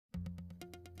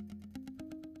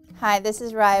Hi, this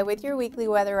is Raya with your weekly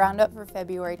weather roundup for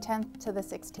February 10th to the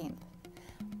 16th.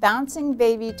 Bouncing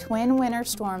baby twin winter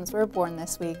storms were born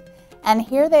this week, and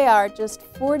here they are just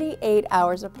 48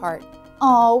 hours apart.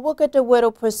 Oh, we'll get to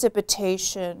whittle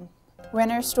precipitation.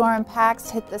 Winter Storm Pax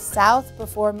hit the south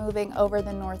before moving over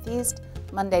the northeast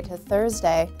Monday to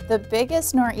Thursday, the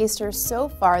biggest nor'easter so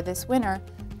far this winter,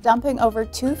 dumping over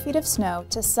 2 feet of snow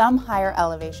to some higher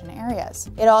elevation areas.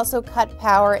 It also cut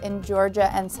power in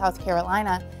Georgia and South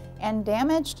Carolina and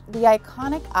damaged the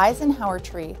iconic Eisenhower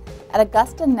tree at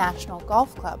Augusta National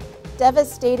Golf Club.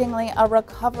 Devastatingly, a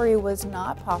recovery was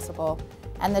not possible,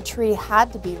 and the tree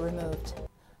had to be removed.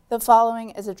 The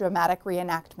following is a dramatic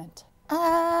reenactment.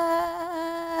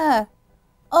 Ah!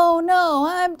 Oh no,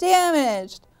 I'm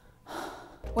damaged!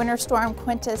 Winter Storm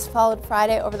Quintus followed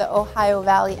Friday over the Ohio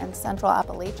Valley and Central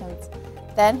Appalachians,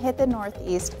 then hit the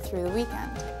Northeast through the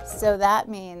weekend. So that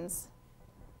means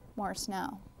more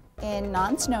snow. In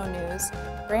non-snow news,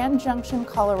 Grand Junction,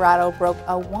 Colorado broke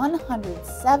a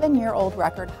 107-year-old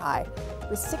record high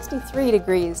with 63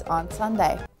 degrees on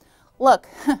Sunday. Look,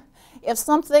 if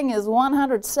something is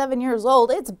 107 years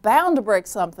old, it's bound to break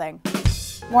something.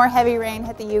 More heavy rain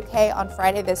hit the UK on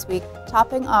Friday this week,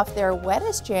 topping off their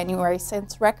wettest January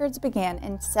since records began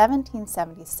in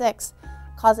 1776,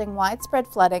 causing widespread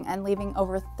flooding and leaving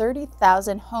over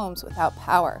 30,000 homes without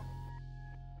power.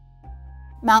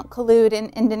 Mount Kelud in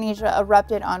Indonesia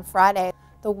erupted on Friday.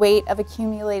 The weight of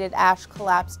accumulated ash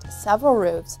collapsed several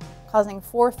roofs, causing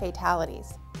 4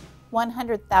 fatalities.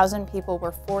 100,000 people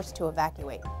were forced to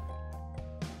evacuate.